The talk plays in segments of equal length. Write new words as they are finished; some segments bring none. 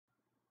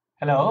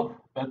Hello,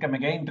 welcome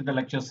again to the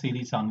lecture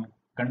series on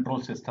control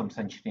systems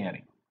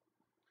engineering.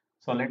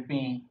 So let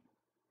me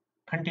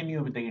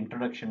continue with the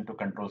introduction to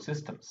control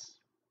systems.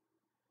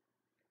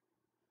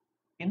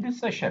 In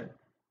this session,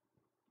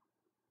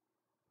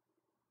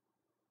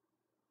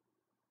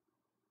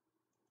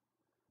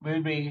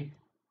 we'll be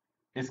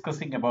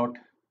discussing about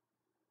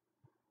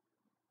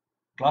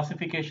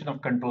classification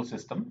of control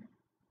system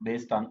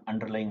based on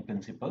underlying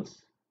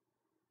principles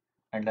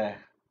and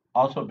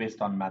also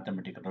based on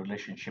mathematical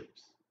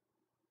relationships.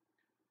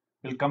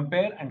 We'll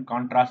compare and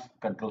contrast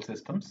control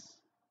systems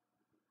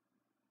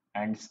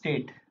and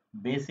state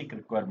basic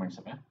requirements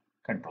of a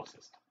control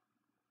system.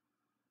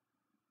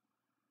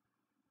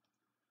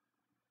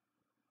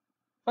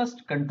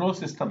 First, control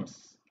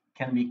systems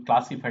can be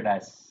classified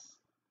as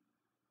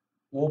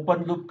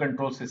open loop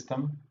control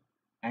system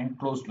and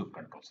closed loop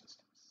control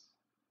systems.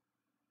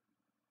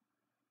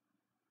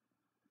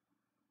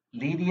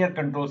 Linear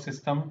control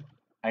system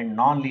and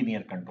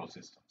non-linear control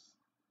systems.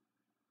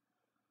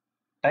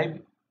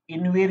 Time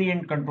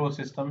invariant control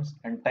systems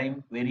and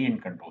time variant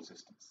control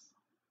systems.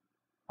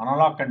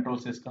 Analog control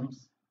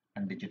systems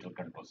and digital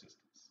control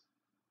systems.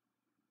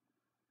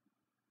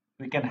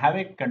 We can have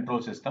a control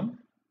system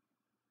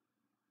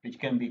which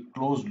can be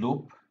closed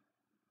loop,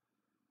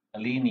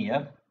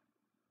 linear,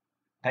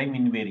 time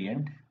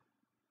invariant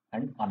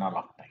and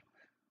analog type.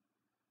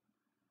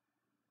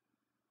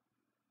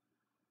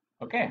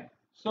 Okay,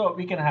 so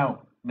we can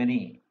have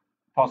many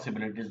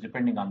possibilities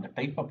depending on the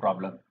type of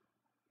problem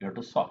you have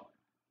to solve.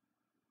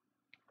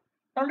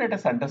 Now let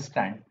us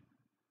understand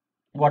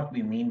what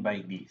we mean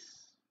by these.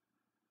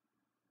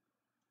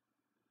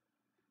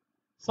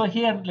 So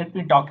here let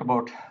me talk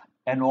about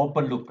an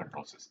open loop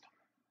control system.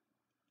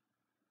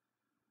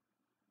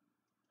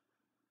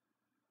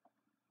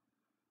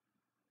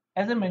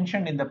 As I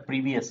mentioned in the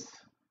previous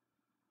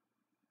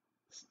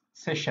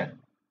session,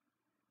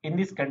 in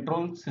this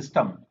control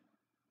system,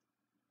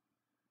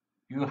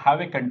 you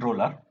have a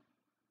controller,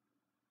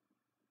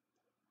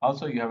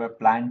 also you have a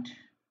plant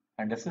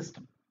and a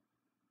system.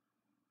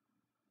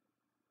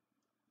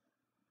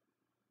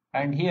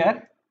 And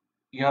here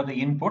you have the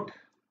input,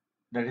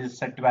 that is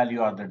set value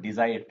or the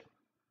desired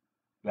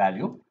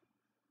value.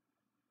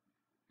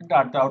 And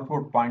at the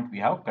output point, we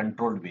have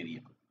control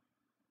variable.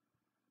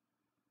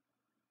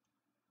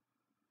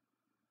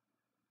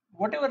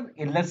 Whatever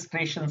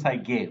illustrations I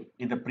gave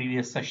in the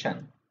previous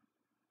session,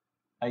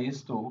 I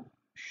used to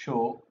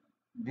show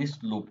this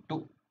loop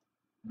too,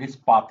 this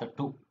path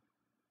too.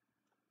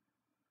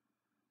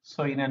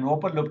 So in an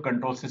open loop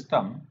control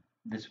system,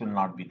 this will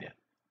not be there.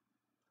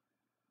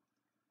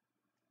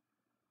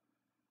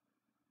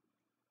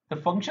 The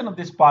function of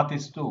this path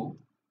is to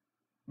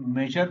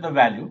measure the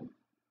value,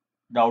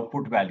 the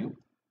output value,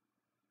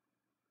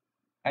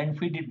 and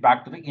feed it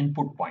back to the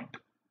input point.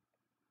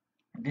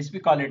 This we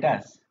call it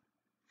as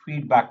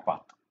feedback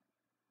path.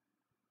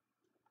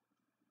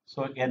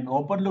 So an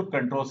open loop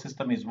control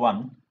system is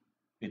one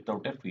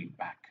without a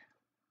feedback.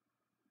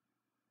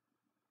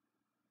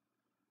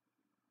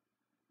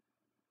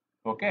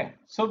 Okay,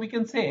 so we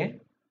can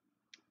say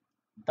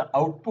the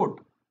output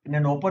in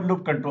an open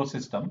loop control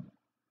system,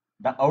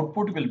 the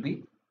output will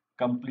be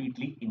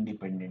completely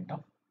independent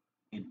of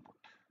input.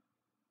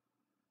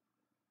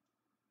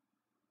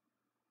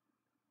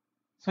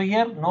 So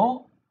here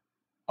no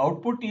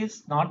output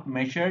is not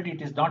measured,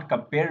 it is not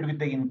compared with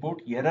the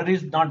input, error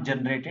is not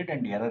generated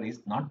and error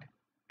is not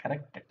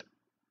corrected.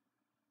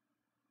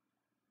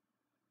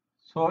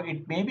 So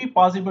it may be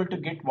possible to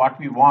get what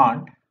we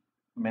want,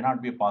 may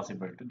not be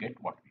possible to get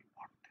what we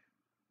want.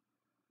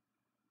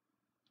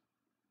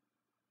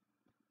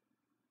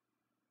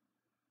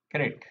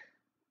 Correct.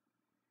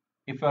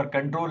 If your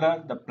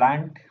controller, the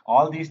plant,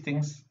 all these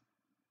things,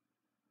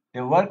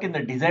 they work in the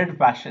desired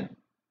fashion,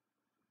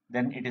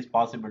 then it is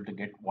possible to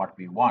get what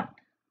we want.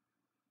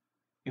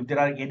 If there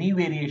are any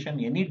variation,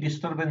 any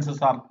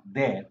disturbances are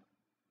there,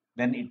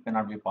 then it may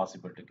not be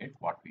possible to get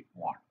what we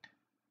want.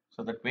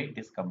 So that way it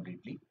is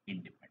completely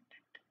independent.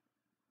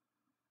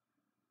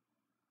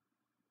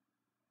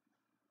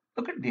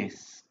 Look at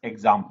this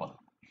example.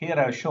 Here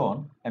I have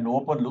shown an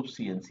open loop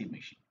CNC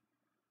machine.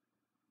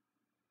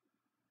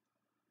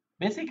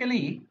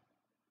 Basically,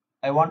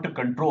 I want to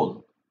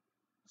control,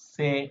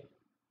 say,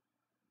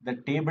 the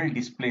table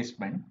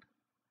displacement,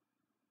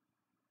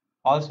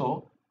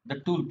 also the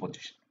tool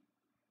position,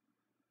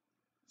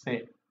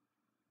 say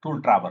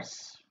tool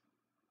traverse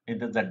in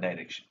the Z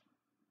direction,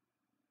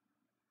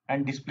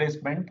 and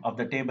displacement of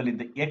the table in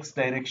the X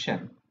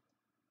direction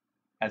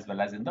as well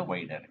as in the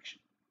Y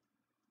direction.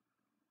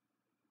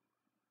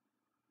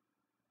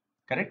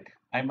 Correct?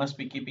 I must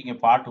be keeping a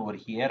part over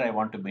here. I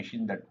want to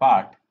machine that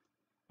part.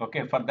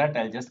 Okay, for that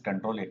I'll just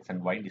control X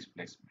and Y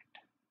displacement.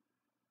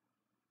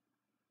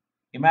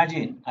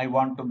 Imagine I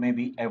want to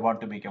make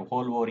a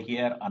hole over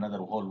here, another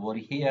hole over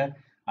here,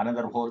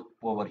 another hole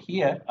over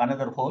here,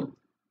 another hole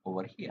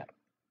over here.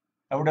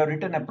 I would have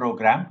written a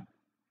program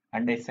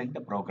and I sent the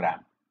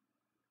program,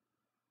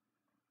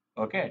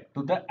 okay,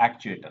 to the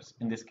actuators,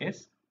 in this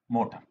case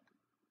motor.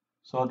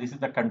 So this is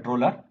the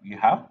controller you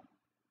have.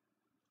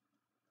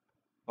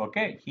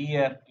 Okay,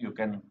 here you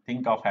can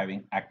think of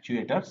having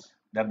actuators.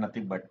 They're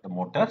nothing but the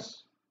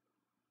motors,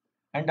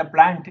 and the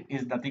plant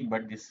is nothing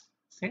but this,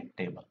 say,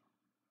 table.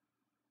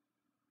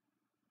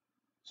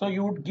 So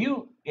you would give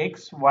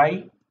x,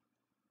 y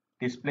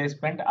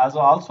displacement as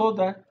also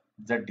the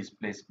z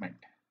displacement.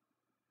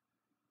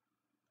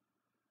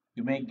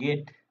 You may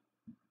get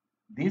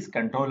this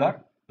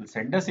controller will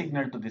send a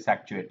signal to this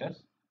actuators.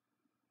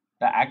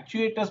 The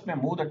actuators may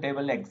move the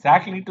table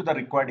exactly to the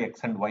required x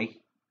and y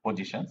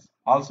positions.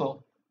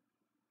 Also,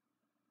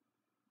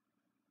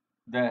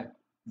 the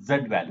z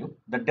value,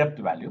 the depth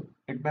value,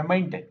 it may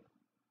maintain.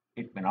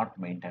 It may not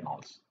maintain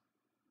also.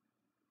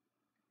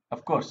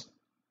 Of course,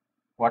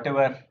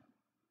 whatever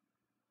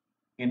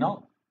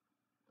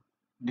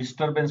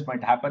disturbance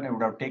might happen, I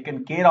would have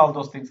taken care of all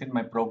those things in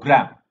my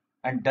program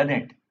and done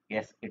it.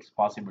 Yes, it's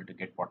possible to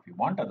get what we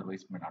want,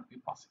 otherwise it may not be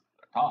possible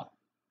at all.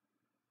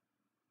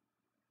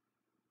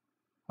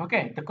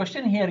 Okay, the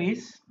question here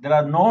is there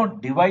are no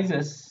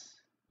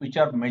devices which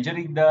are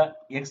measuring the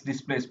x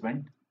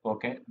displacement.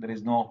 Okay, there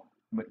is no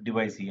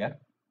device here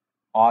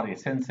or a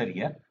sensor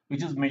here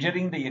which is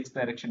measuring the x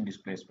direction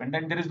displacement,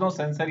 and there is no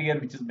sensor here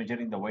which is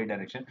measuring the y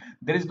direction.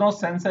 There is no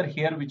sensor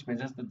here which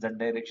measures the z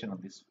direction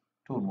of this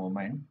tool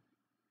movement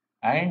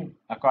and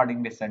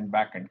accordingly send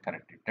back and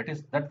correct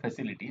it. That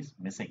facility is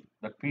missing.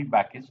 The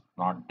feedback is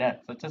not there.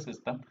 Such a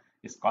system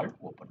is called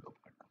open loop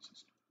control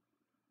system.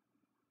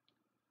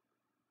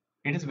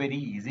 It is very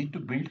easy to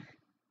build.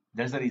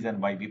 That's the reason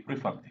why we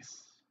prefer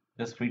this.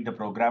 Just feed the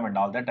program and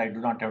all that. I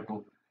do not have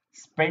to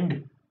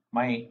spend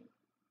my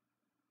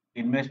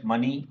invest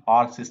money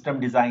or system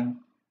design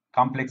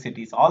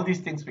complexities. All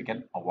these things we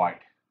can avoid.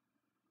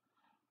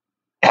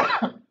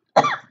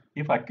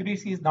 If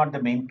accuracy is not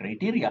the main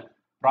criteria,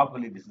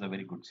 probably this is a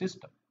very good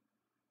system.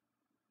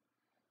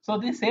 So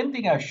the same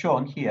thing I have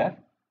shown here,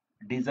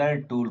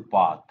 desired tool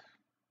path,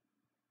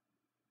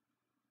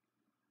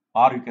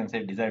 or you can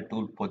say desired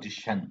tool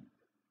position.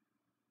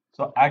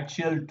 So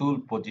actual tool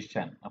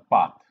position, a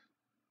path.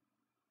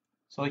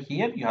 So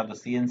here you have the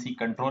CNC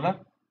controller,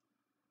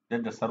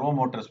 then the servo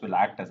motors will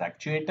act as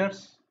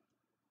actuators,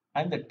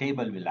 and the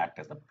table will act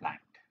as the plant.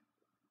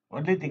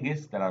 Only thing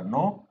is there are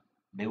no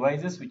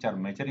devices which are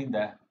measuring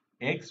the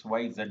X,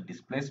 Y, Z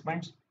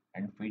displacements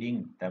and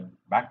feeding them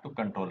back to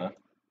controller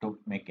to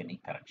make any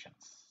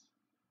corrections.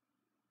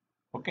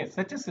 Okay,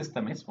 such a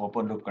system is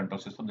open loop control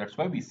system. That's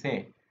why we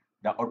say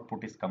the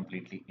output is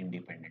completely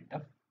independent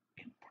of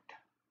input.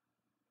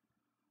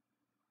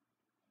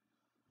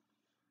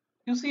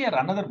 You see here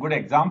another good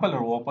example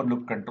of open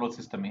loop control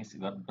system is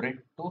your bread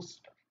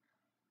toaster.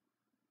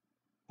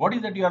 What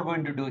is that you are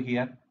going to do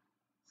here?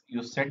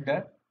 You set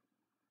the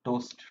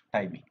toast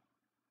timing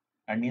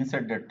and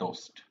insert the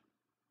toast.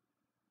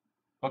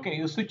 Okay,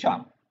 you switch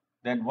on.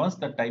 Then once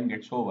the time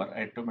gets over,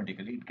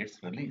 automatically it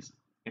gets released.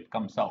 It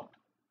comes out.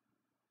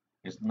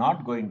 It's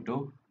not going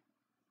to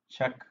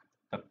check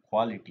the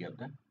quality of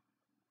the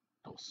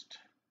toast.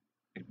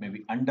 It may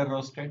be under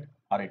roasted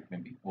or it may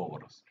be over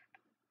roasted.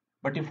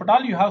 But if at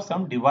all you have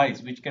some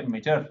device which can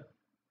measure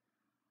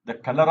the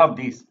color of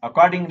these,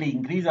 accordingly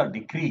increase or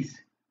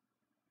decrease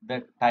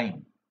the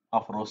time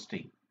of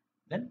roasting,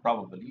 then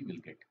probably you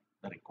will get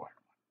the required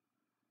one.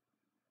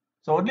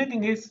 So only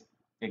thing is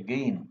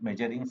again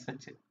measuring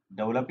such,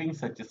 developing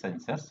such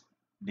sensors,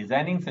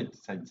 designing such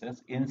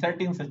sensors,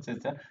 inserting such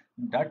sensor,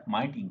 that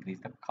might increase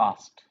the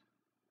cost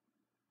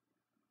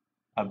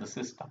of the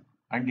system,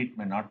 and it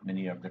may not,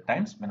 many of the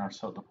times may not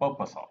serve the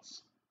purpose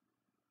also.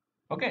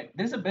 Okay,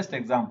 this is the best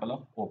example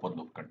of open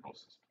loop control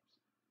systems.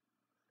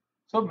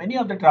 So many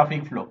of the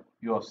traffic flow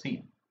you have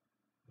seen,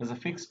 there's a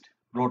fixed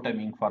flow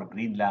timing for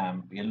green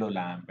lamp, yellow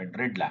lamp and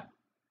red lamp.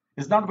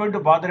 It's not going to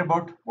bother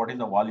about what is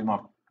the volume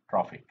of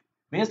traffic.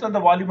 Based on the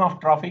volume of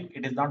traffic,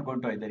 it is not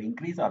going to either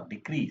increase or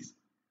decrease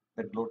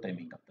the glow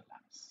timing of the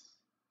lamps.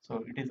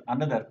 So it is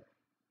another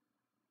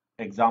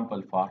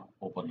example for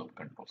open loop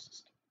control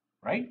system,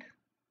 right?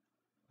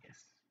 Yes.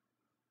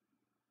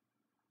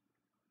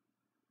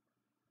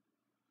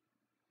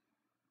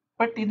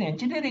 But in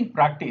engineering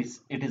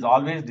practice, it is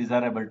always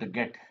desirable to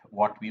get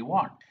what we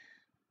want.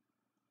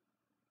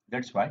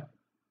 That's why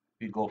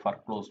we go for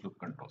closed loop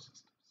control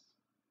systems.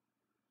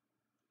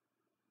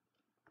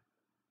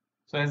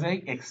 So as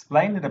I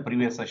explained in the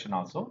previous session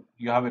also,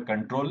 you have a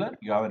controller,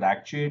 you have an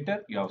actuator,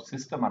 you have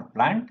system or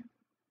plant.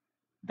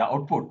 The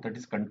output, that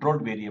is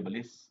controlled variable,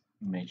 is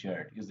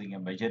measured using a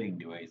measuring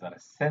device or a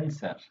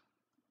sensor,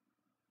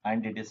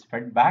 and it is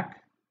fed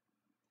back,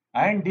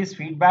 and this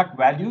feedback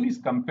value is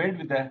compared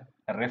with a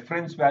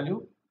reference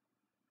value.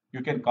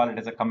 You can call it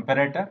as a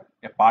comparator,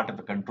 a part of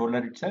the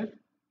controller itself,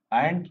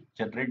 and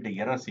generate the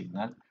error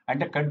signal,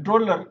 and the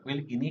controller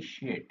will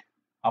initiate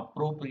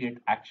appropriate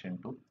action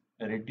to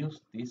reduce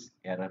this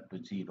error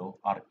to 0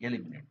 or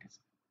eliminate this,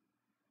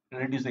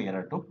 reduce the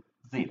error to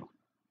 0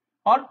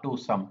 or to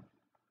some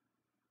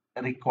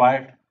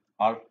required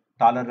or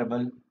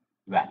tolerable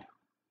value.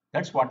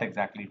 That's what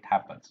exactly it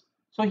happens.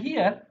 So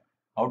here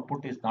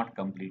output is not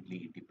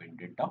completely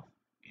independent of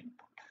input.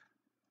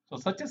 So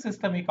such a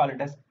system we call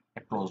it as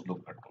a closed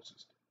loop control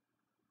system.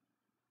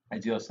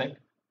 as you have said,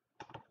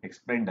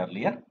 explained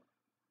earlier.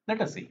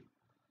 Let us see.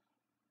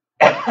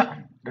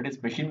 That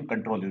is machine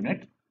control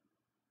unit.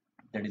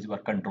 That is your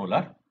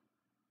controller,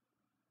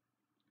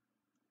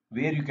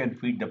 where you can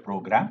feed the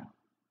program,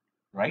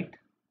 right?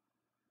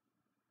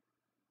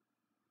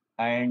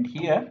 And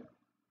here,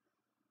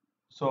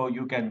 so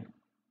you can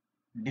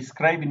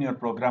describe in your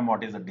program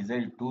what is the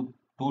desired tool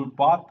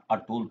path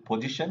or tool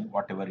position,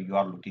 whatever you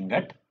are looking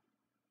at.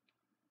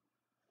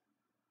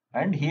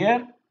 And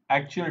here,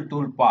 actual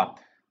tool path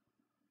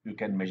you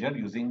can measure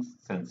using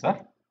sensor.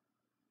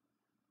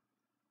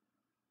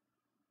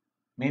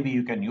 Maybe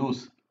you can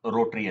use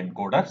rotary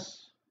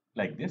encoders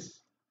like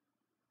this.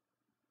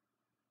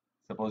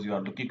 Suppose you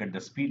are looking at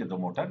the speed of the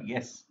motor.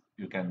 Yes,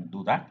 you can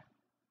do that.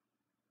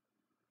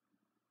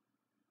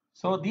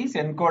 So these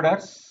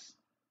encoders,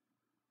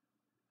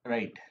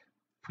 right,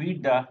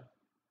 feed the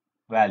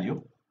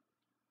value.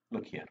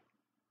 Look here,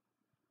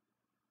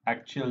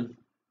 actual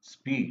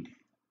speed.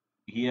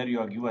 Here you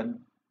are given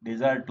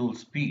desired tool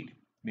speed,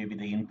 maybe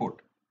the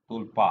input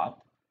tool path.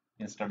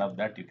 Instead of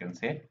that, you can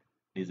say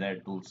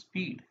desired tool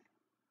speed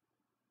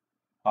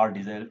or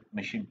desired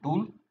machine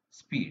tool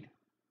speed,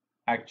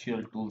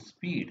 actual tool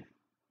speed.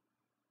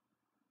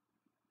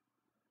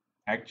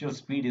 Actual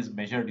speed is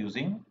measured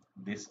using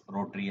this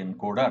rotary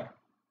encoder,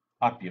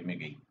 RPM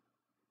again,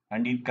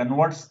 and it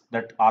converts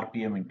that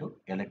RPM into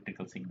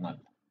electrical signal.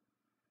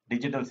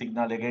 Digital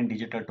signal, again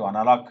digital to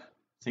analog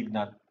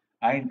signal,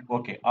 and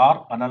okay,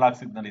 or analog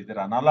signal is there,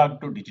 analog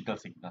to digital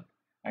signal,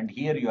 and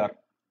here you are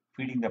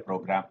feeding the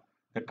program.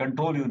 The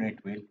control unit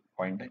will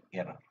find the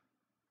error,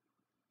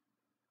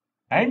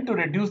 and to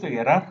reduce the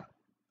error,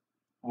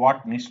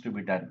 what needs to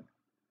be done?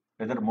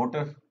 Whether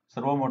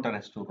servo motor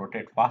has to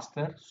rotate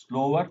faster,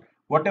 slower,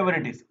 whatever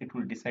it is, it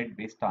will decide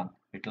based on,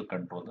 it will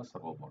control the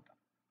servo motor.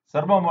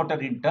 Servo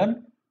motor in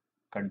turn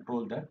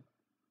control the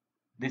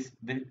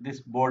this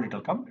board, it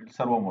will come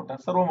servo motor.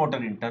 Servo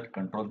motor in turn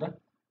control the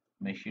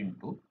machine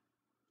to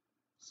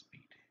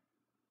speed.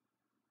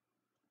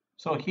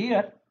 So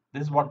here,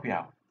 this is what we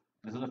have.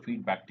 This is a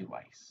feedback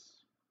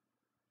device.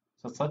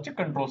 So such a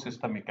control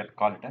system, you can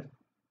call it as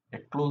a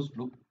closed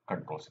loop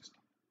control system.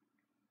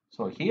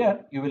 So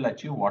here you will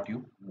achieve what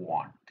you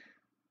want.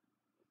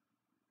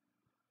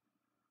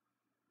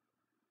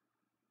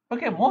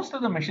 Okay, most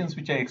of the machines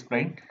which I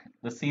explained,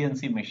 the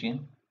CNC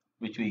machine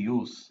which we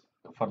use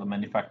for the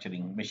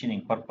manufacturing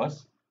machining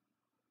purpose,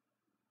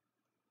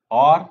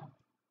 or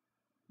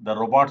the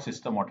robot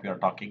system what we are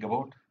talking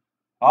about,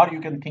 or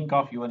you can think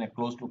of even a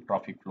closed loop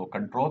traffic flow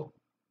control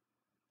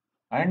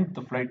and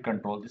the flight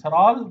control. These are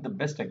all the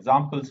best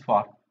examples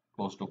for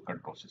closed loop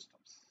control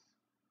systems.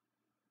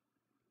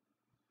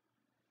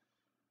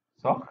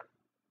 So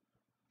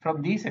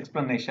from these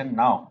explanation,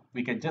 now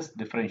we can just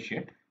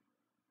differentiate.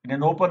 In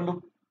an open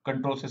loop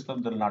control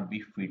system, there will not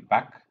be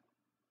feedback.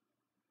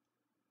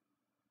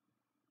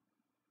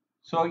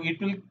 So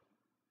it will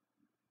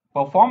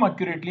perform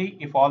accurately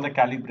if all the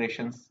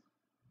calibrations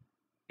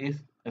is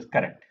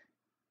correct.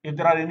 If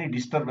there are any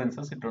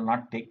disturbances, it will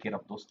not take care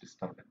of those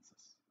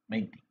disturbances.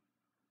 Main thing.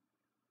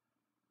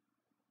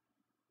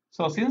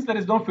 So since there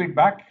is no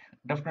feedback,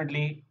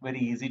 definitely very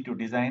easy to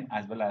design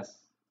as well as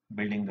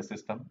building the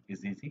system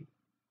is easy.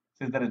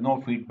 Since there is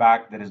no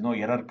feedback, there is no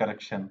error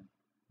correction,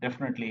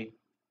 definitely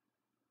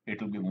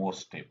it will be more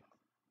stable.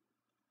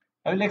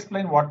 I will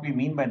explain what we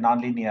mean by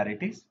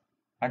nonlinearities.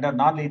 Under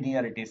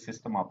nonlinearity,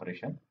 system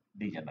operation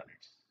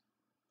degenerates.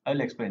 I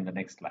will explain the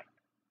next slide.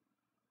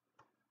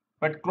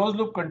 But closed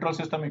loop control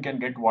system, you can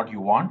get what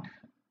you want,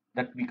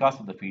 that because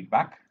of the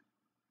feedback.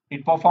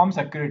 It performs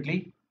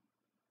accurately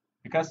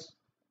because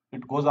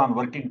it goes on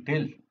working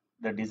till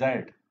the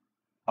desired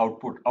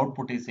output.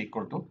 Output is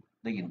equal to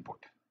the input.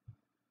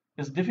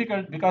 It's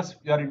difficult because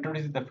you are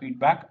introducing the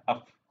feedback.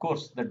 Of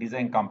course, the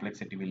design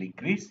complexity will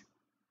increase.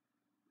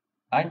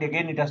 And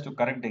again, it has to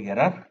correct the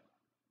error.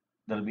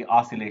 There will be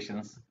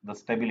oscillations, the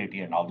stability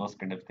and all those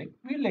kind of things.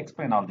 We will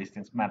explain all these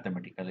things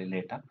mathematically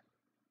later.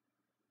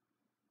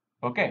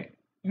 Okay,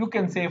 you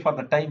can say for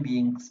the time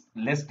being,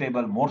 less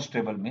stable, more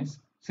stable means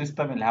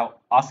system will have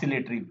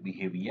oscillatory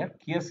behavior.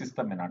 Here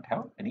system may not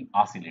have any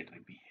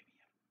oscillatory behavior.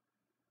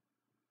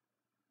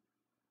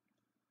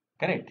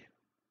 Correct.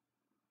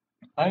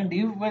 And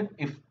even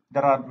if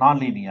there are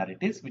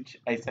non-linearities, which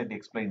I said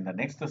explain in the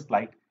next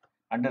slide,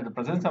 under the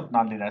presence of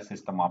nonlinear,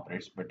 system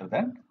operates better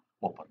than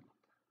open loop.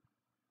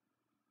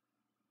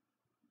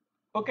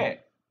 Okay,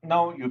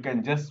 now you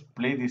can just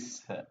play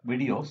these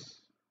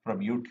videos from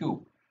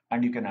YouTube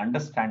and you can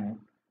understand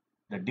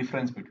the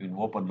difference between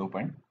open loop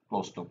and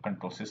closed loop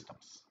control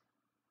systems.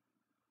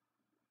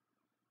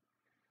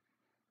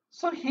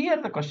 So here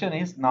the question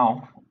is,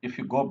 now if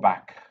you go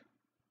back,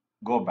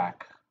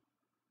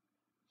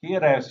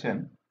 here I have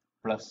shown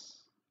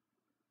plus,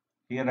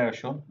 here I have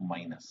shown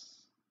minus.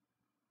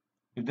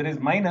 If there is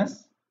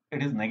minus,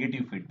 it is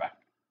negative feedback.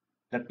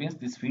 That means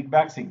this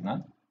feedback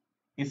signal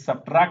is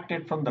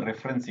subtracted from the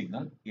reference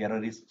signal,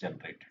 error is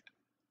generated.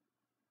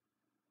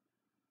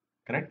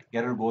 Correct?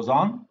 Error goes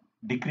on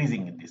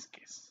decreasing in this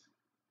case.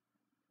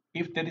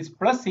 If there is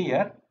plus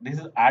here, this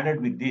is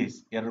added with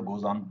this, error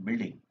goes on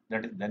building.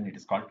 That is, then it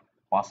is called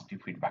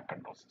positive feedback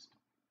control system.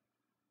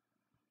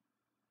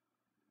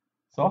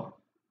 So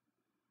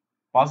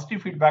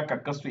positive feedback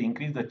occurs to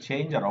increase the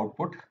change or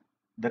output.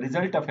 The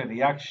result of a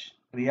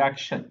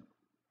reaction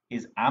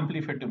is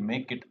amplified to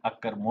make it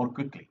occur more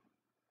quickly.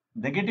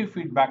 Negative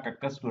feedback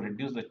occurs to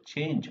reduce the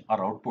change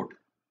or output.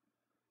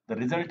 The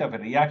result of a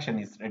reaction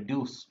is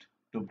reduced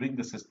to bring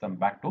the system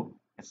back to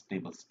a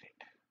stable state.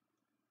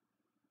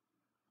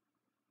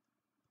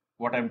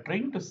 What I'm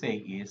trying to say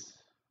is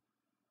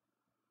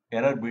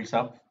error builds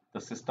up,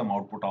 the system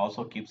output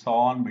also keeps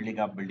on building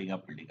up.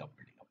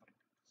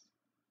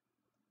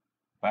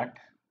 But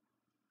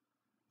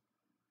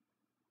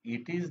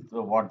it is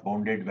the what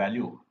bounded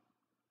value.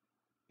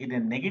 In a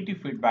negative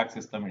feedback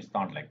system, it's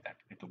not like that.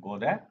 It will go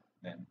there,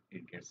 then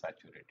it gets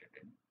saturated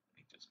and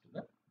reaches to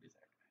the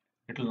desired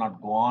value. It will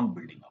not go on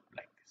building up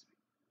like this.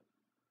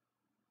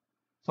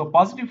 So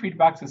positive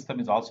feedback system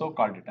is also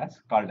called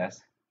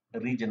as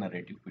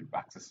regenerative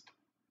feedback system.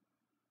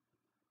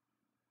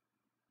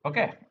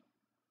 Okay,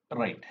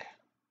 right.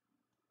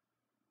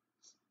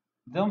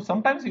 Then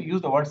sometimes you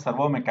use the word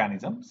servo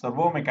mechanism.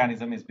 Servo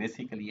mechanism is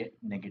basically a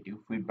negative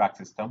feedback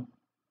system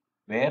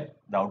where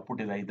the output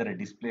is either a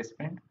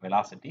displacement,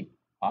 velocity,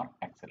 or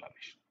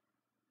acceleration.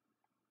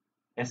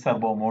 A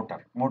servo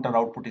motor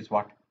output is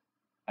what?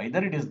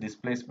 Either it is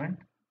displacement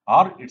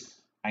or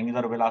it's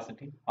angular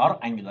velocity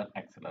or angular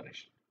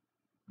acceleration.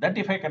 That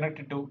if I connect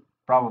it to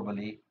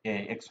probably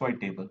a XY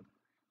table,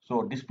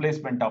 so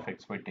displacement of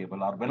XY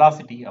table or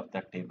velocity of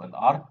that table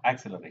or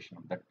acceleration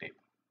of that table.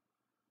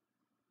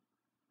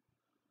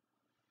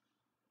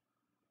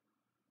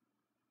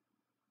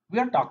 We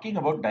are talking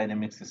about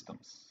dynamic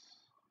systems.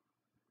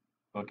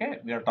 Okay,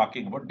 we are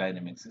talking about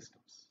dynamic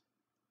systems.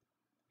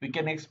 We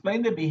can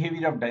explain the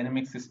behavior of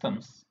dynamic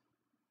systems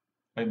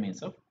by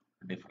means of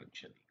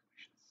differential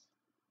equations.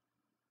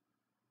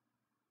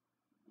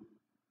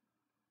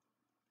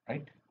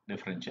 Right?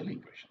 Differential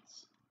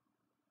equations.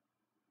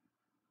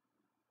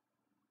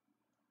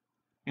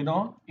 You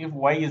know, if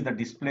y is the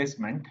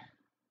displacement,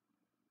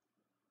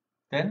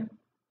 then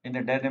in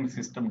a dynamic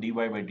system dy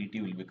by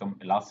dt will become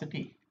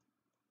velocity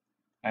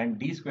and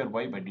d square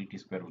y by dt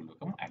square will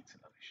become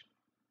acceleration.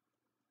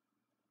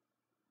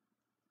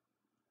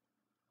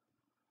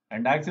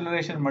 And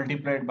acceleration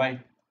multiplied by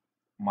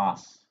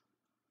mass,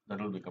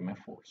 that will become a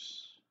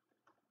force.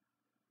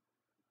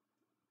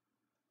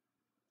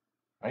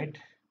 Right?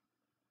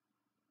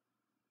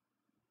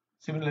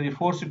 Similarly,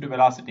 force into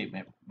velocity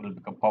will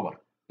become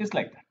power. It's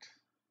like that.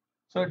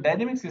 So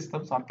dynamic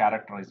systems are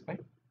characterized by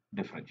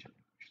differential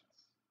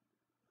equations.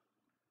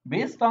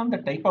 Based on the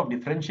type of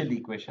differential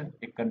equation,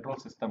 a control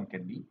system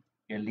can be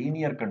a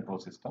linear control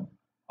system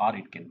or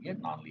it can be a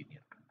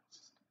non-linear control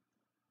system.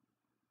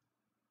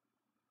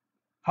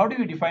 How do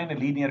you define a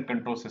linear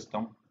control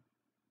system?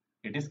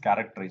 It is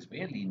characterized by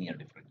a linear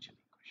differential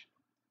equation.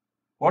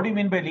 What do you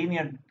mean by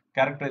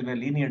characterized by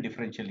linear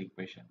differential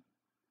equation?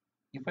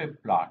 If I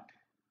plot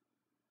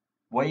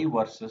y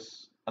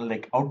versus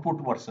like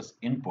output versus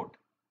input,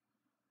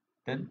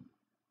 then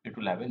it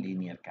will have a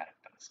linear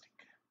characteristic.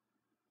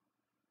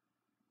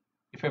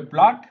 If I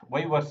plot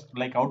y versus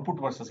like output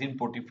versus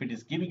input, if it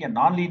is giving a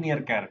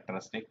non-linear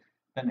characteristic,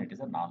 then it is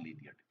a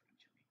non-linear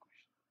differential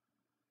equation.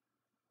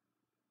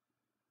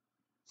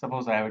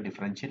 Suppose I have a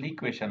differential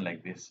equation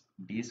like this: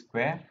 d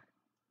square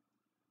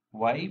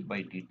y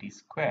by dt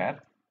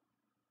square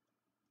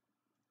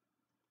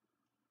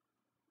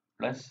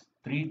plus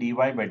 3 dy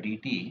by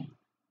dt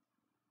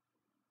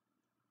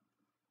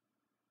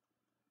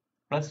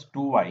plus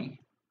 2y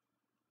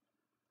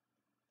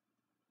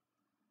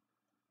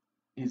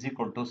is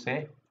equal to,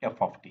 say,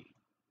 f of t,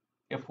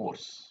 a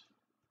force.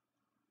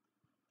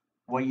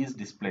 Y is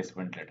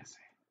displacement, let us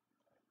say.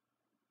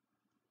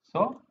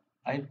 So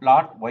I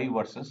plot y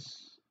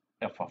versus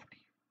f of t.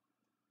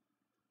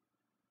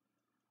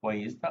 Y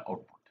is the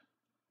output.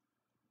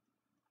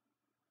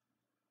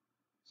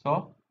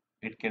 So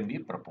it can be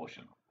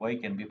proportional. Y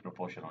can be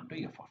proportional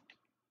to f of t.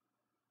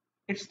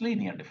 It's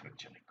linear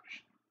differential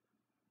equation.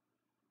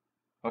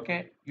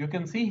 Okay, you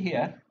can see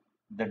here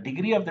the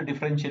degree of the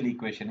differential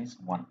equation is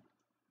 1.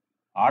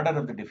 Order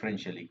of the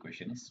differential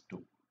equation is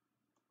 2.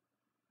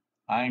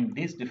 And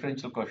these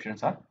differential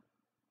coefficients are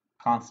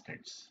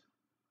constants.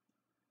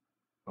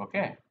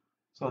 Okay,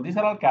 so these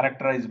are all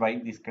characterized by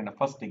these kind of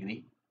first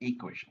degree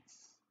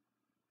equations.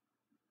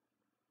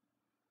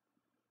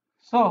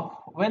 So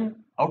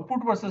when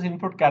output versus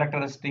input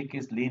characteristic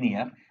is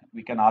linear,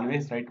 we can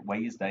always write y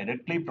is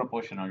directly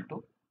proportional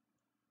to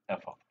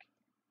f of t,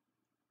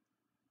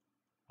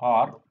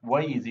 or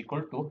y is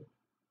equal to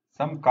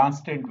some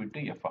constant into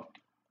f of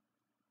t.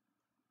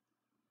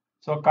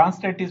 So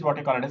constant is what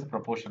you call it as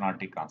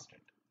proportionality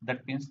constant.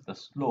 That means the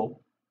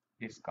slope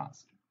is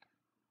constant.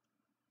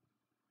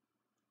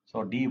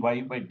 So dy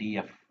by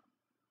df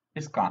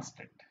is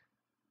constant.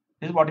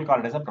 This is what you call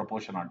it as a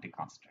proportionality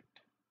constant.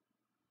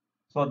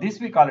 So this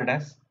we call it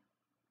as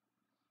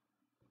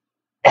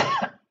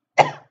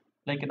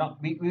like,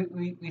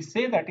 we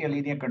say that a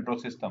linear control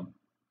system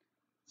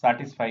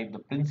satisfy the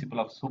principle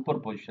of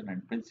superposition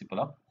and principle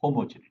of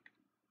homogeneity.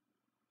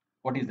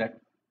 What is that?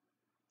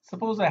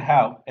 Suppose I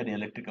have an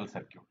electrical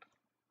circuit.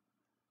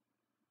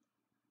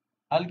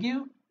 I'll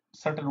give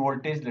certain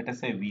voltage, let us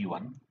say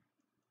V1,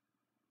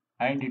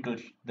 and it will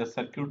the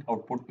circuit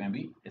output may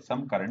be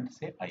some current,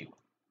 say I1.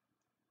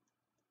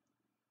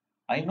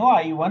 I know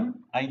I1,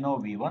 I know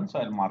V1, so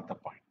I'll mark the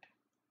point.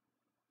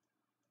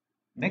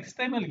 Next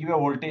time I'll give a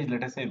voltage,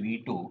 let us say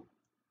V2,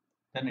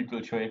 then it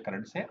will show a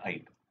current, say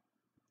I2.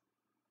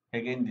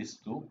 Again, these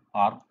two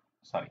are,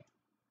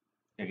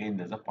 again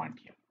there's a point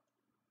here.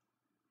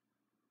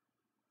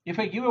 If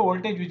I give a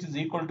voltage which is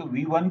equal to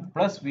V1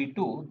 plus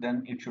V2,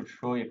 then it should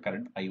show a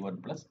current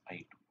I1 plus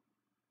I2.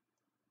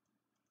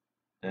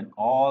 Then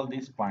all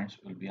these points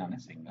will be on a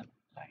single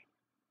line.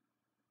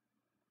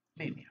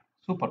 Linear,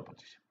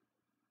 superposition.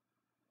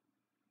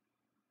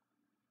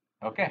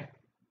 Okay.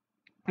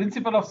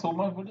 Principle of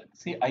superposition,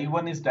 see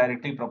I1 is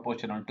directly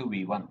proportional to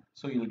V1.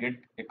 So you'll get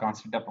a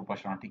constant of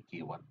proportionality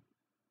K1.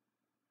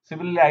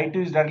 Similarly, I2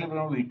 is directly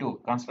proportional to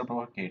V2, constant of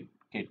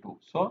K2.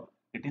 So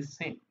it is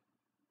same.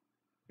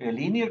 A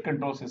linear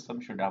control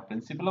system should have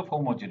principle of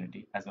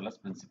homogeneity as well as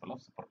principle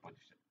of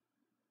superposition.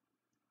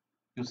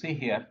 You see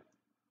here,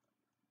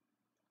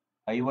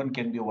 I1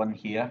 can be one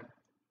here,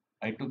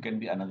 I2 can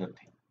be another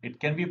thing. It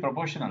can be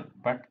proportional,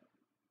 but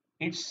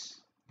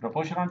its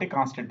proportionality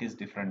constant is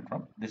different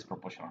from this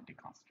proportionality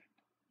constant.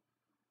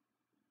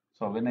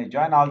 So when I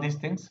join all these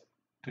things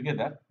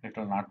together, it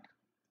will not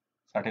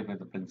satisfy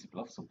the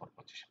principle of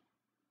superposition.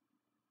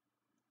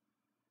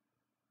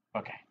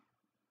 Okay.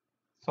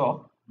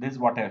 So this is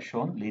what I have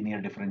shown, linear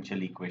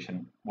differential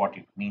equation, what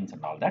it means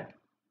and all that.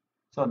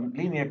 So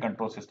linear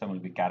control system will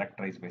be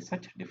characterized by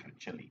such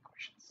differential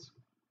equations.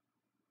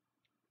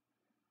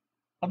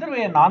 Other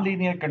way, a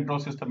nonlinear control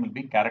system will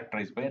be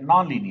characterized by a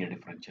nonlinear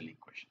differential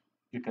equation.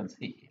 You can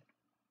see here.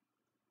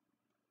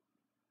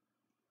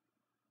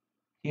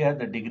 Here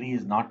the degree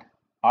is not,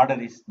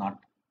 order is not,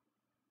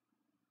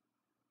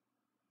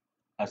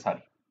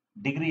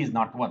 degree is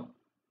not 1.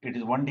 It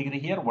is 1 degree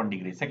here, 1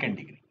 degree, second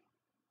degree.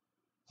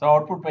 So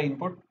output by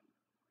input,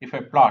 if I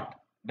plot,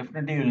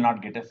 definitely you will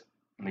not get a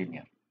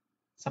linear.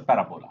 It's a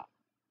parabola.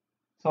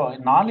 So a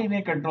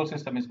nonlinear control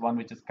system is one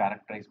which is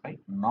characterized by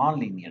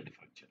nonlinear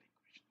differential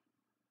equation.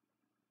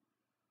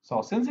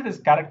 So since it is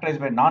characterized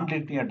by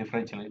nonlinear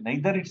differential,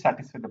 neither it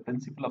satisfies the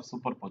principle of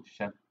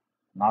superposition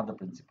nor the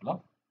principle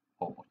of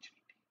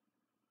homogeneity.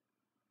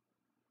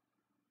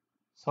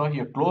 So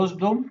a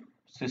closed loop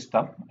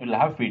system will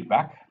have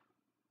feedback,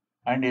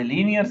 and a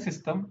linear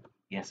system,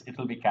 yes, it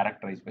will be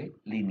characterized by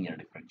linear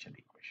differential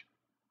equation.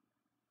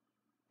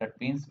 That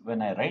means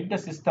when I write the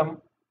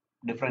system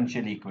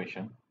differential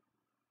equation,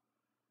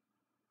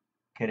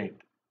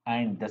 correct,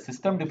 and the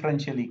system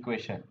differential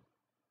equation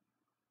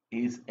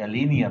is a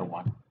linear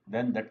one,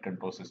 then that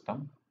control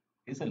system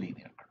is a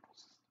linear control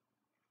system.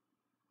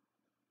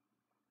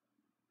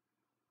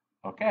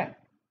 Okay,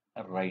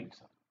 right.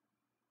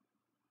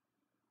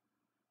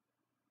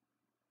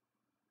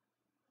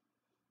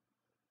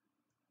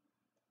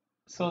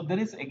 So there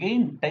is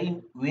again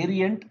time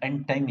variant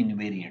and time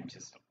invariant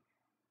system.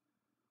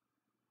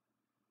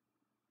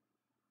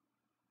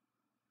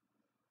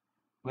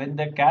 When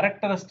the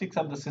characteristics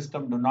of the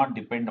system do not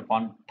depend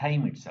upon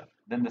time itself,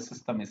 then the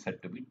system is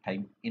said to be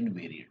time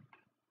invariant.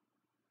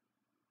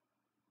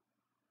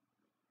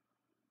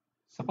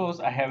 Suppose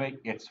I have a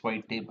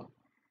XY table.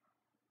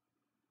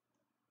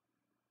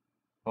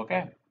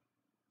 Okay,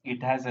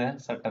 it has a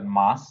certain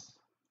mass,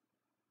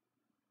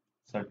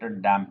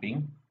 certain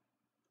damping,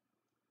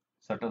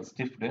 certain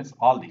stiffness,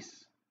 all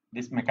these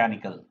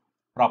mechanical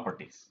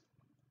properties.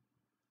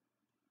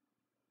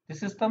 The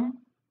system,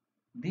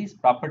 these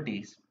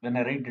properties, when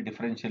I write the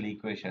differential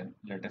equation,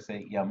 let us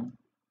say m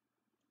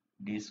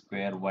d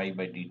square y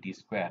by dt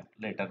square,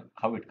 later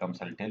how it comes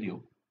I'll tell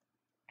you,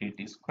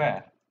 dt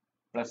square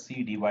plus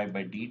c dy by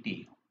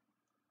dt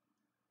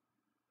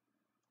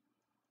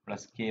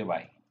plus ky.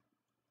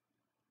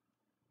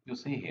 You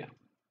see here,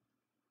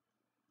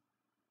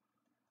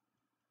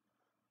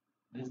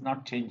 this is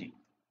not changing.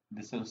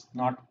 This is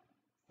not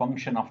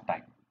function of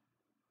time.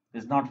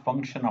 This is not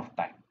function of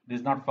time.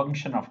 This is not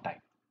function of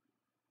time.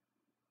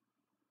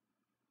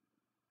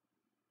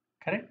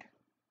 Correct?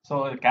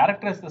 So the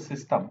characters of the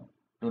system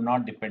do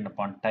not depend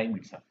upon time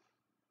itself.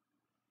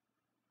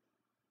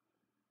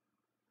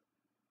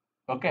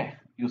 Okay,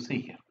 you see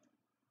here.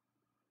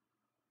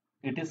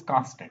 It is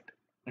constant.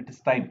 It is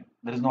time.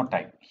 There is no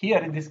time. Here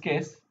in this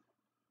case,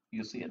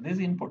 you see this is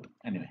input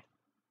anyway.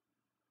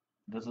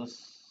 This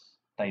is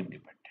time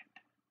dependent.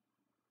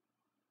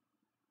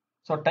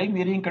 So time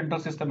varying control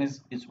system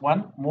is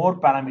one, more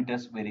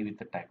parameters vary with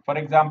the time. For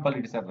example,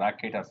 it is a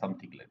racket or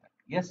something like that.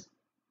 Yes,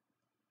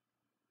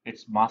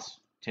 its mass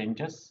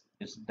changes,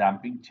 its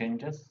damping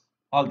changes,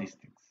 all these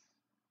things.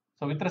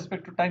 So with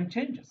respect to time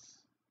changes.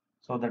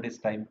 So that is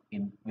time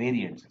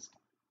invariant system.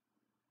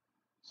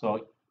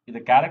 So if the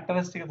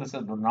characteristics of the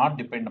system do not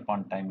depend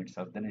upon time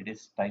itself, then it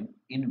is time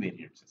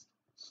invariant system.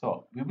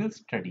 So we will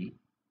study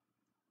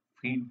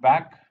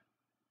feedback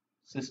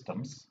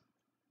systems,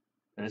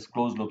 That is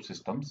closed loop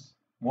systems,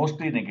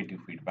 mostly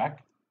negative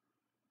feedback.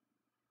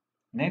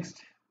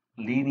 Next,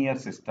 linear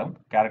system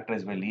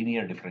characterized by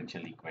linear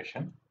differential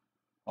equation.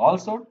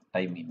 Also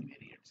time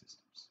invariant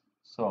systems.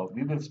 So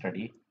we will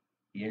study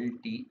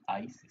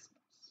LTI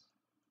systems,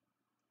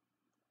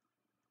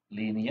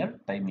 linear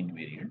time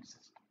invariant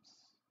systems.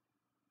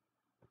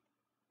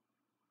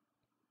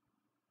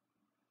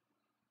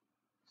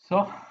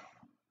 So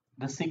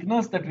the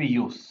signals that we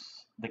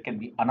use, they can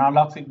be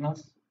analog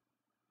signals,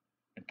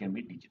 it can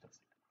be digital signals.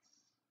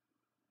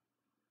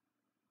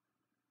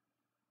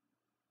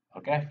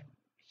 Okay,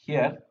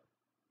 here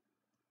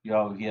you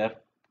have here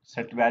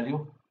set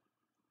value,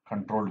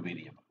 controlled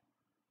variable.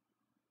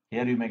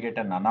 Here you may get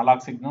an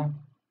analog signal.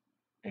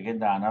 Again,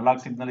 the analog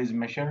signal is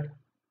measured,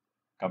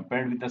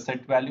 compared with the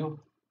set value.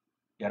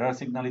 Error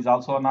signal is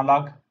also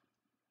analog.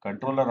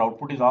 Controller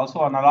output is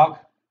also analog.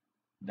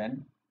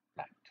 Then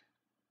plant.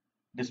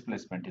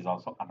 Displacement is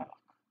also analog.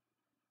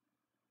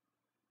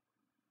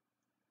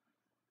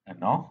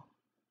 And now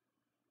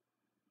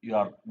you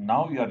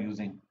are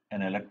using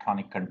an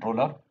electronic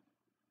controller.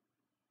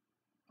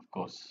 Of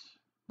course,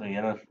 the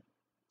error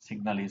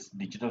signal is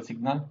digital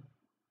signal.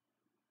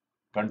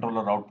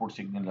 Controller output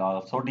signal is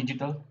also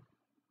digital.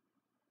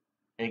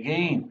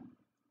 Again,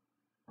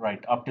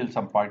 right up till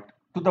some point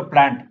to the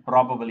plant,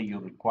 probably you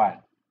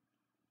require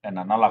an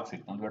analog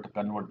signal. You have to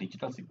convert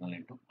digital signal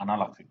into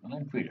analog signal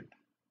and feed it.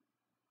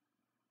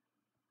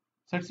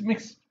 So it's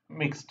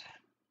mixed.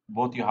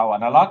 Both you have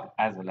analog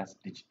as well as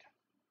digital.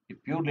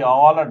 If purely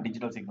all are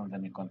digital signals,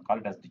 then you can call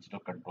it as digital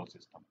control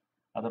system.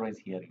 Otherwise,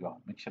 here you have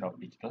a mixture of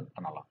digital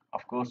analog.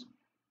 Of course,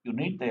 you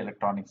need the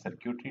electronic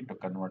circuitry to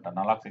convert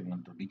analog signal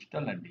to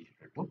digital and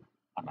digital to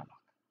analog.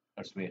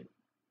 That's where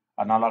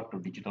analog to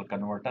digital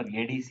converter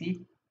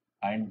ADC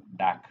and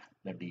DAC,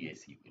 the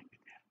DAC will be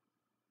there.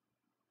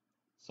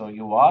 So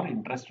you are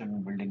interested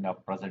in building a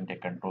present day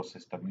control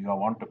system. You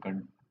want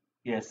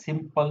to a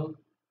simple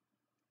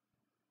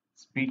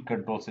speed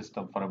control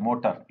system for a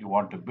motor you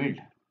want to build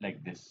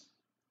like this.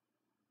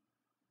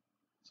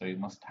 So you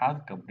must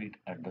have complete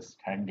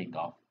understanding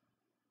of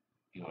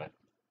your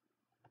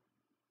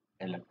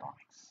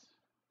electronics.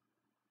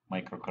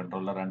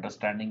 Microcontroller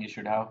understanding you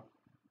should have,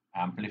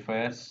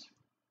 amplifiers,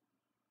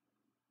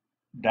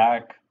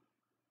 DAC,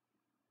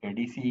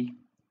 ADC,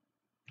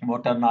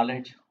 motor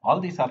knowledge,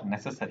 all these are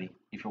necessary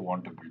if you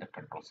want to build a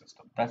control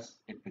system. Thus,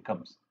 it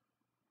becomes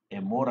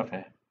more of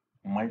a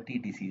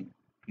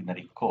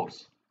multidisciplinary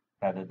course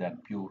rather than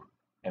pure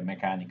a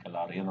mechanical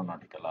or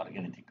aeronautical or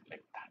anything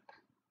like that.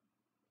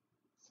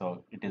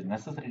 So it is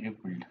necessary to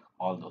build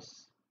all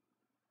those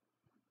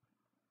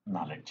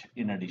knowledge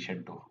in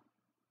addition to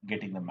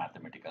getting the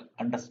mathematical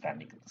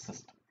understanding of the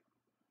system.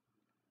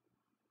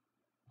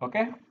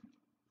 Okay,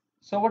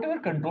 so whatever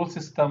control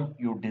system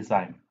you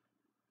design,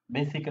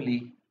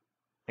 basically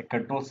a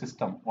control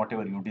system,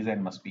 whatever you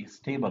design, must be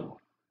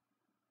stable.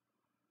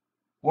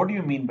 What do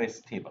you mean by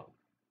stable?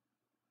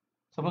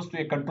 Suppose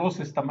to a control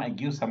system I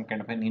give some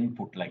kind of an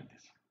input like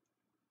this.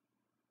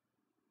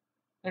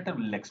 Let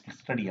us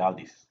study all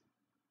this.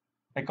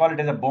 I call it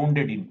as a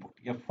bounded input,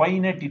 a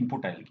finite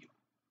input I will give.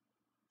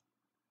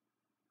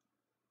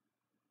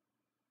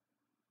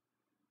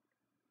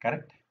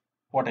 Correct?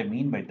 What I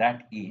mean by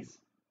that is,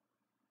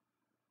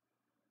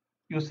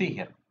 you see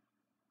here,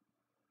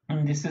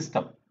 in this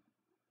system,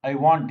 I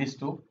want this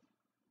to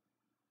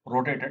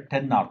rotate at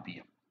 10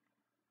 RPM.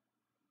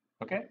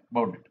 Okay,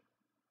 bounded.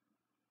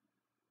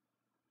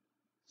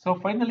 So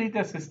finally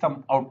the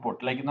system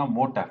output, like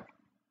motor,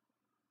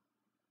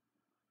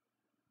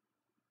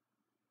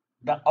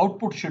 the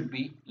output should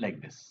be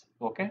like this.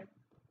 Okay,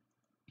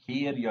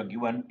 here you are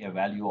given a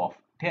value of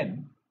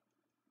 10,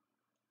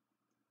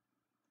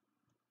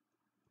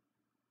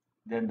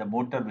 then the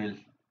motor will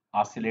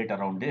oscillate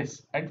around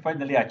this and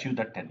finally achieve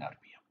the 10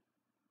 RPM.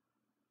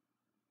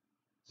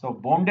 So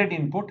bounded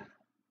input,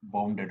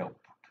 bounded output.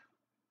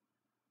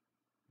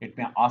 It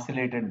may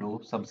oscillate and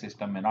do, some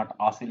system may not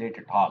oscillate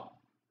at all.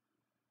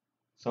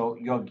 So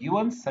you are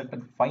given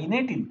certain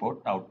finite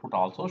input, output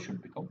also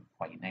should become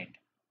finite.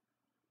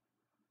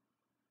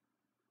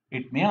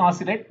 It may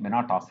oscillate, may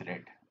not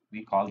oscillate.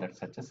 We call that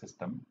such a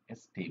system a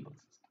stable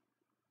system.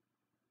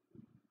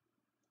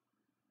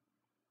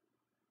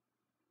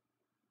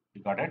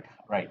 You got it?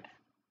 Right.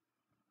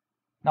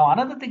 Now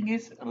another thing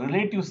is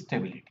relative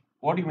stability.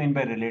 What do you mean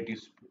by relative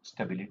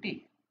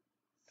stability?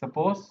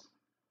 Suppose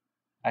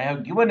I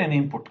have given an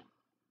input.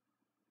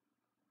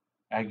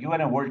 I have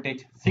given a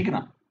voltage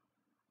signal,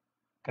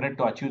 correct,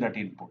 to achieve that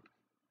input.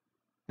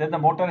 Then the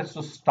motor has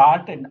to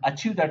start and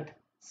achieve that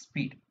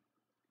speed.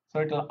 So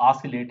it will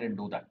oscillate and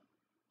do that.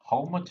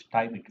 How much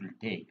time it will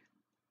take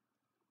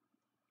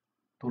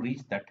to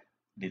reach that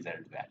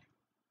desired value?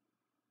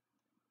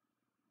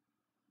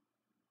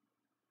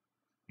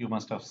 You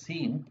must have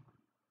seen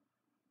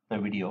the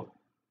video,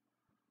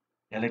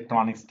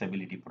 electronic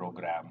stability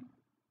program,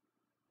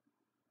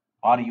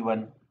 or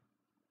even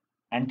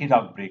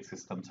anti-lock brake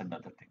systems and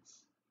other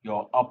things.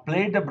 You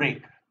apply the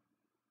brake,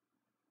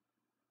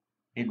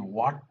 in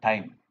what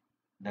time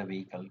the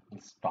vehicle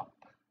will stop?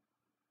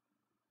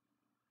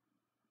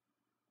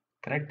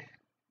 correct?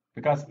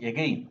 Because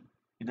again,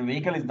 if the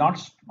vehicle is not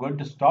going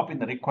to stop in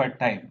the required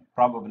time,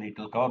 probably it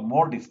will cover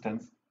more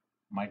distance,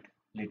 might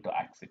lead to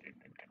accident.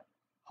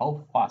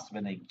 How fast,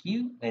 when I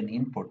give an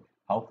input,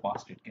 how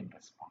fast it can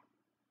respond.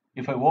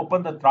 If I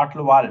open the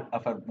throttle valve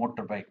of a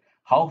motorbike,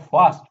 how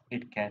fast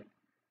it can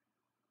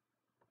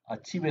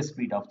achieve a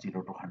speed of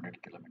 0 to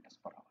 100 kilometers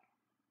per hour.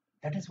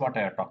 That is what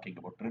I am talking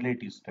about,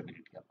 relative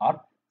stability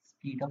or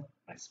speed of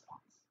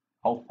response,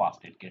 how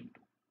fast it can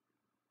do.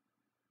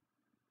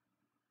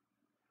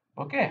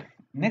 Okay,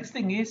 next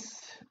thing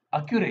is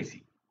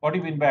accuracy. What do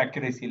you mean by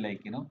accuracy?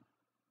 Like,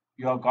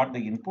 you have got the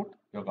input,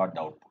 you have got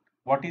the output.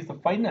 What is the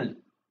final,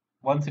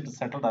 once it is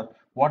settled up,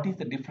 what is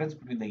the difference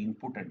between the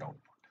input and output?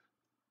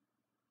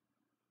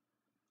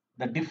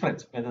 The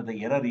difference, whether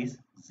the error is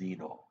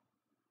 0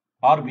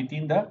 or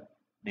within the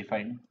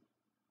defined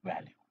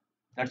value.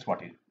 That's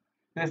what it is.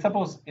 Let's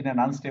suppose in an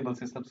unstable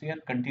system here,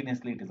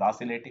 continuously it is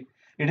oscillating,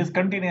 it is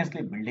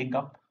continuously building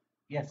up.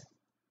 Yes,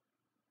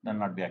 then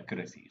not be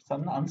accuracy. It's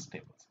an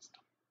unstable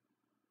system.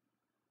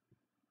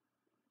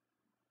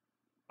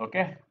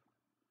 Okay.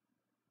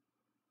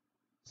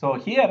 So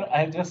here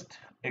I have just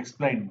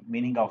explained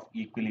meaning of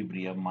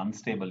equilibrium,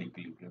 unstable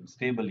equilibrium,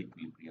 stable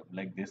equilibrium,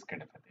 like this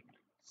kind of a thing.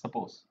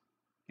 Suppose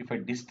if I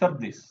disturb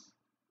this,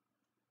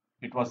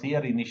 it was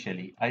here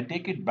initially, I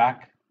take it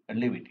back and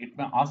leave it. It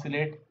may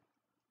oscillate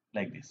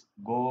like this,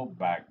 go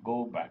back,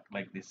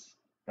 like this,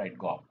 right,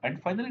 go up,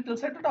 and finally it will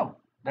settle down.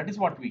 That is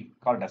what we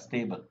called as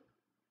stable,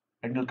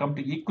 and it will come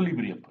to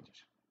equilibrium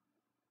position.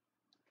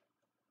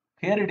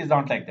 Here it is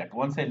not like that.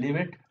 Once I leave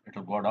it, it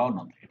will go down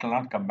only. It will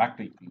not come back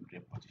to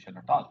equilibrium position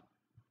at all.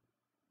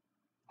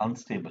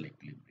 Unstable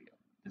equilibrium.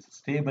 This is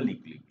stable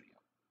equilibrium.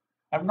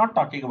 I'm not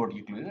talking about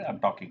equilibrium. I'm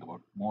talking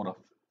about more of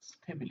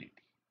stability.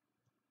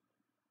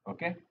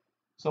 Okay.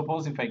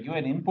 Suppose if I give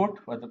an input,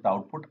 whether the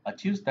output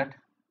achieves that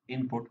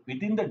input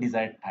within the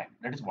desired time.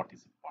 That is what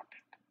is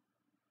important.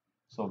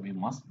 So we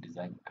must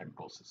design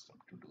control system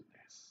to do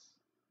this.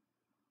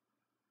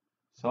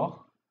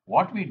 So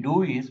what we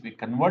do is we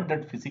convert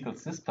that physical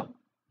system,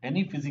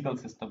 any physical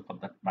system for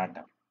that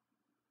matter.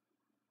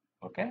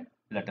 Okay,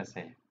 let us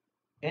say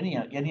any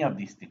of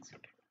these things you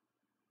take.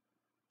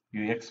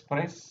 You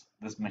express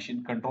this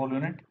machine control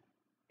unit.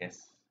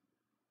 Yes,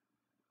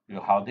 you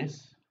have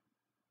this.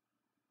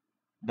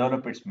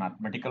 Develop its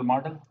mathematical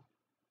model.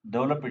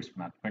 Develops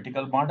the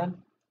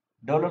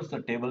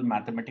table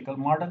mathematical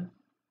model.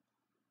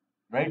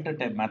 Write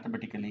the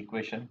mathematical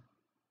equation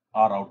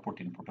or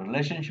output input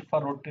relationship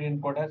for rotary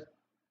encoders.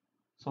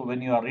 So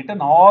when you are written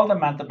all the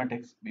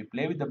mathematics, we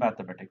play with the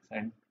mathematics,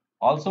 and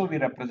also we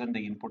represent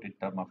the input in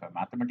terms of a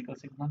mathematical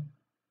signal,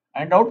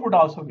 and output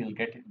also we'll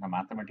get in a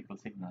mathematical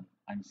signal,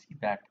 and see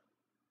that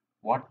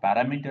what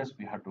parameters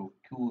we have to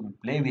tune,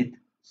 play with,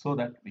 so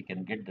that we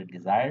can get the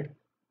desired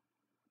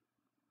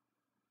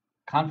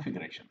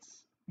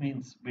configurations.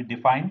 Means we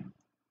define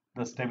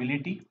the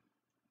stability,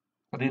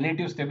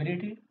 relative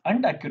stability,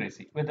 and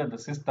accuracy, whether the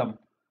system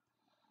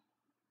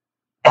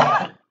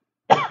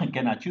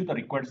can achieve the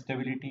required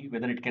stability,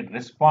 whether it can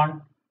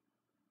respond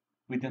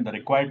within the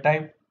required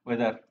time,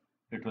 whether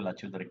it will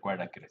achieve the required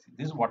accuracy.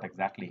 This is what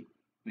exactly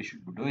we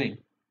should be doing,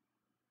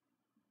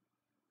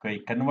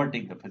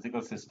 converting the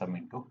physical system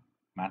into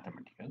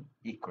mathematical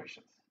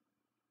equations.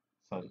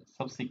 So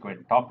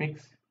subsequent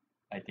topics,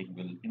 I think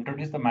we'll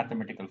introduce the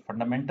mathematical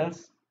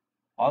fundamentals,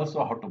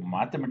 also how to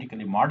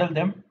mathematically model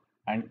them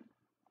and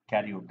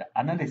carry out the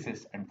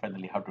analysis, and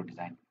finally how to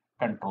design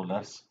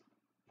controllers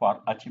for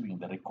achieving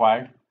the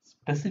required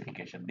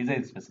specification,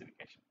 design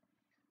specification.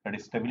 That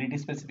is stability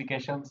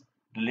specifications,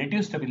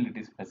 relative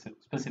stability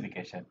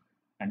specification,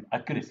 and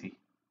accuracy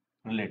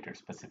related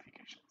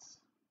specifications.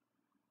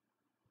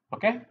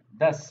 Okay,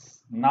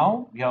 thus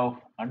now we have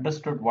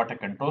understood what a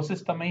control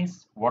system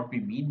is, what we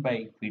mean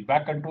by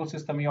feedback control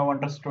system you have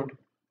understood,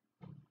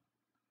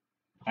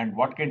 and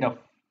what kind of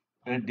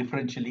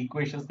differential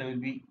equations they will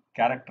be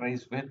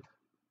characterized with.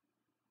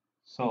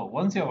 So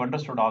once you have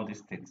understood all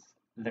these things,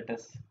 let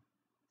us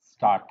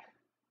start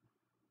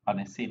on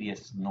a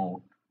serious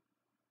note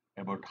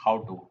about how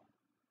to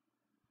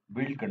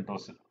build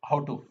controls, how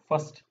to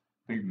first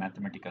build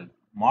mathematical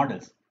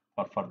models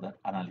for further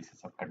analysis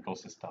of control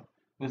system.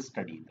 We'll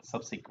study in the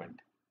subsequent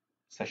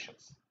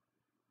sessions.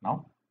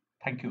 Now,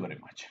 thank you very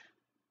much.